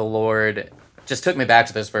 you know, the Lord just took me back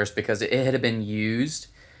to this verse because it had been used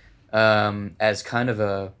as kind of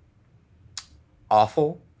a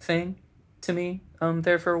awful thing to me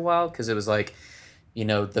there for a while, because it was like, you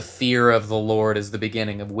know, the fear of the Lord is the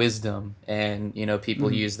beginning of wisdom. And, you know, people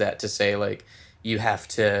use that to say, like, you have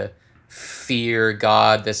to fear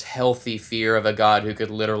God, this healthy fear of a God who could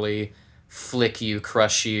literally flick you,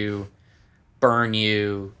 crush you, burn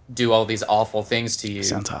you, do all these awful things to you.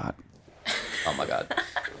 Sounds hot. Oh, my God.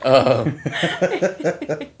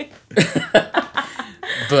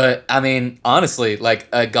 But, I mean, honestly, like,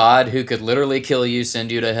 a God who could literally kill you,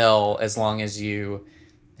 send you to hell, as long as you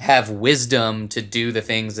have wisdom to do the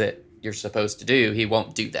things that you're supposed to do, he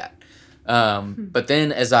won't do that. But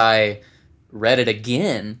then as I read it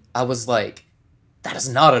again, I was like, that is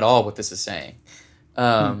not at all what this is saying.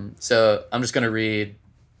 So I'm just going to read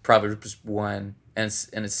Proverbs 1, and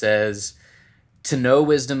it says, "To know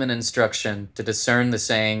wisdom and instruction, to discern the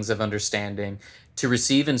sayings of understanding, to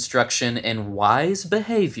receive instruction in wise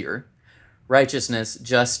behavior, righteousness,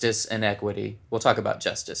 justice, and equity." We'll talk about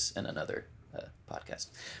justice in another podcast.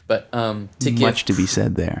 But to give Much to be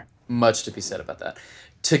said there. much to be said about that.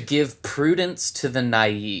 To give prudence to the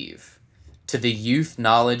naive, to the youth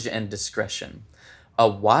knowledge and discretion. A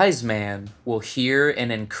wise man will hear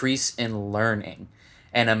and increase in learning,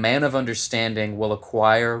 and a man of understanding will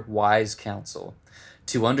acquire wise counsel.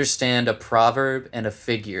 To understand a proverb and a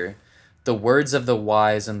figure, the words of the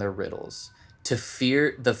wise and their riddles. The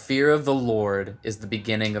fear of the Lord is the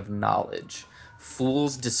beginning of knowledge.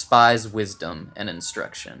 fools despise wisdom and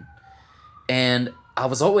instruction. And I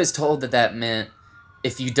was always told that that meant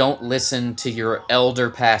if you don't listen to your elder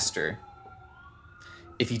pastor,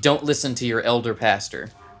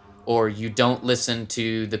 or you don't listen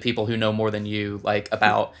to the people who know more than you, like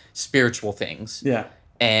about spiritual things, Yeah.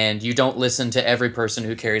 and you don't listen to every person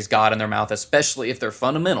who carries God in their mouth, especially if they're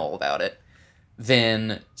fundamental about it,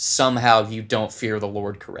 then somehow you don't fear the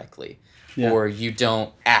Lord correctly, Yeah. or you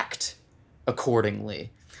don't act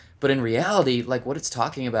accordingly. But in reality, like what it's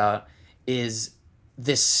talking about is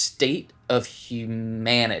this state of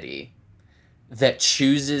humanity that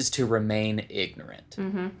chooses to remain ignorant.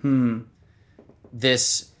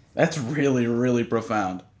 This, That's really, really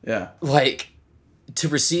profound. Yeah. like, to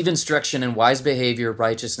receive instruction in wise behavior,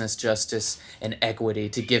 righteousness, justice, and equity,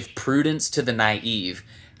 to give prudence to the naive.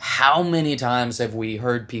 How many times have we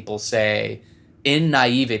heard people say, in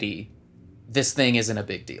naivety, this thing isn't a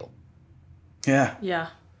big deal? Yeah. Yeah.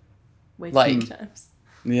 Way too Like- many times.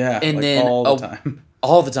 Yeah. And like then all the time.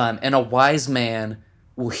 All the time. And a wise man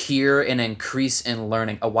will hear and increase in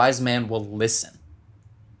learning. A wise man will listen.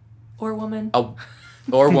 Or woman.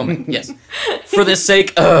 Or woman, yes. For the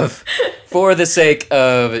sake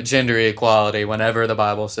of gender equality, whenever the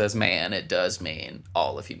Bible says man, it does mean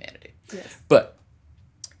all of humanity. Yes. But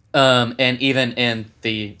and even in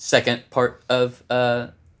the second part of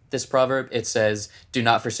this proverb, it says, "Do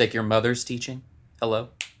not forsake your mother's teaching." Hello.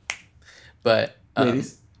 But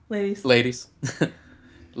Ladies. Ladies. ladies.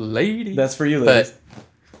 Ladies. That's for you, ladies.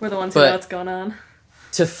 We're the ones who but- know what's going on.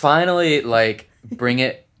 To finally like bring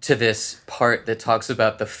it to this part that talks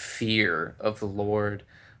about the fear of the Lord,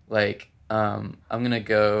 like I'm gonna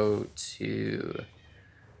go to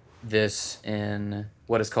this in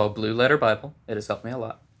what is called Blue Letter Bible. It has helped me a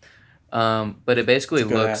lot. But it basically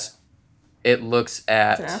It's a good looks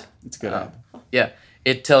at It's an app. It's a good app. yeah,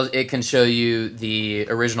 it can show you the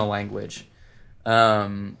original language,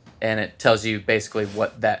 and it tells you basically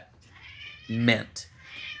what that meant.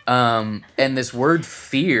 And this word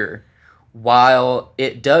fear, while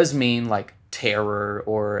it does mean like terror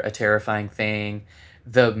or a terrifying thing,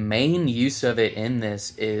 the main use of it in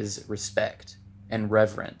this is respect and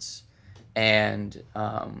reverence. And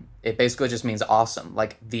it basically just means awesome,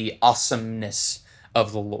 like the awesomeness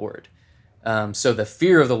of the Lord. So the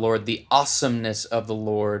fear of the Lord, the awesomeness of the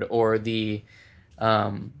Lord, or the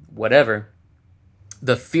whatever,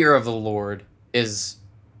 the fear of the Lord is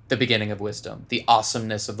the beginning of wisdom. The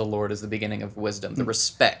awesomeness of the Lord is the beginning of wisdom. The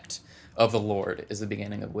respect of the Lord is the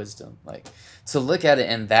beginning of wisdom. Like, to look at it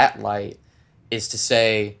in that light is to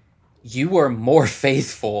say, you are more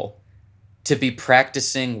faithful to be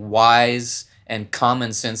practicing wise and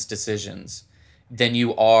common sense decisions than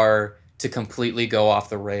you are to completely go off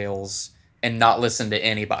the rails and not listen to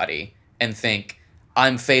anybody and think,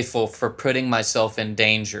 I'm faithful for putting myself in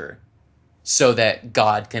danger so that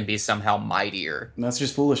God can be somehow mightier. And that's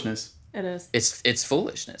just foolishness. It is. It's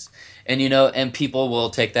foolishness. And and people will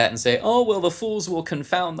take that and say, oh, well, the fools will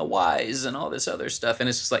confound the wise and all this other stuff. And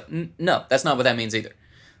it's just like, no, that's not what that means either.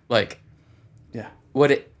 Like, Yeah.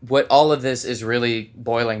 what all of this is really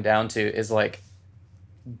boiling down to is like,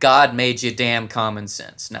 God made you damn common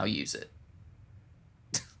sense. Now use it.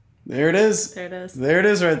 There it is. There it is. There it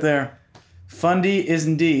is right there. Fundy is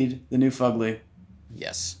indeed the new fugly.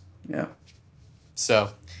 Yes. Yeah.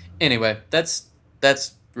 So, anyway, that's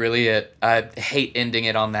really it. I hate ending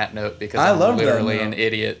it on that note because I I'm love that literally note. an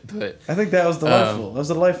idiot. But I think that was delightful. That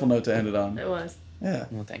was a delightful note to end it on. It was. Yeah.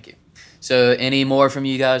 well, thank you. So, any more from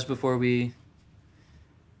you guys before we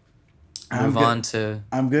move on to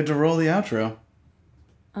I'm good to roll the outro.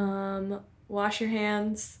 Wash your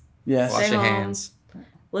hands. Yes. wash Stay your home. hands?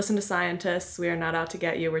 Listen to scientists. We are not out to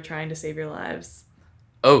get you. We're trying to save your lives.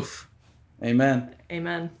 Oath. Amen.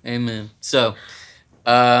 Amen. Amen. So,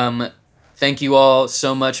 thank you all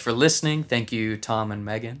so much for listening. Thank you, Tom and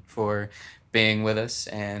Megan, for being with us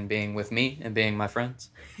and being with me and being my friends.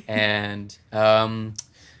 And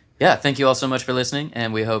yeah, thank you all so much for listening.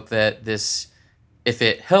 And we hope that this, if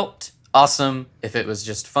it helped, awesome. If it was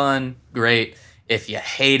just fun, great. If you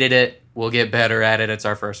hated it, we'll get better at it. It's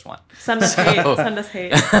our first one. Send us hate. Send us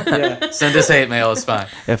hate. Yeah. Send us hate mail. It's fine.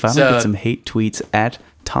 If I don't So- get some hate tweets at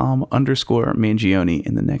Tom_Mangione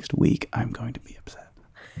in the next week, I'm going to be upset.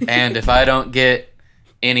 And if I don't get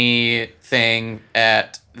anything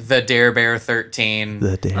at the Dare Bear 13,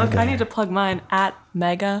 The day. Look, I need to plug mine at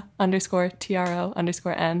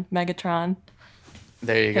mega_TRO_N Megatron.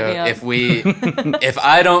 there you Hit me go. up. If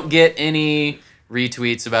I don't get any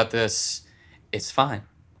retweets about this, it's fine.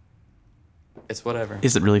 It's whatever.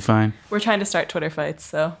 Is it really fine? We're trying to start Twitter fights,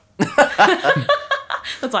 so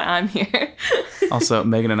that's why I'm here. Also,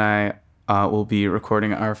 Megan and I we'll be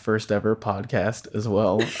recording our first ever podcast as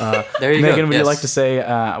well. There you Megan, go. would you Yes. like to say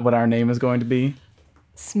what our name is going to be?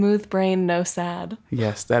 Smooth brain, no sad.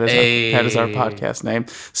 Yes, that is our Hey. podcast name.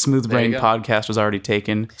 Smooth There you Brain go. Podcast was already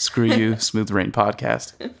taken. Screw you, Smooth Brain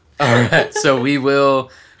Podcast. All right. So we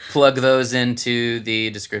will plug those into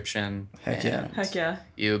the description. Heck yeah. and Heck yeah.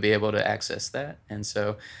 You'll be able to access that. And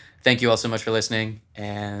so thank you all so much for listening,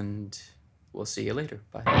 and we'll see you later.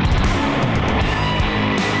 Bye.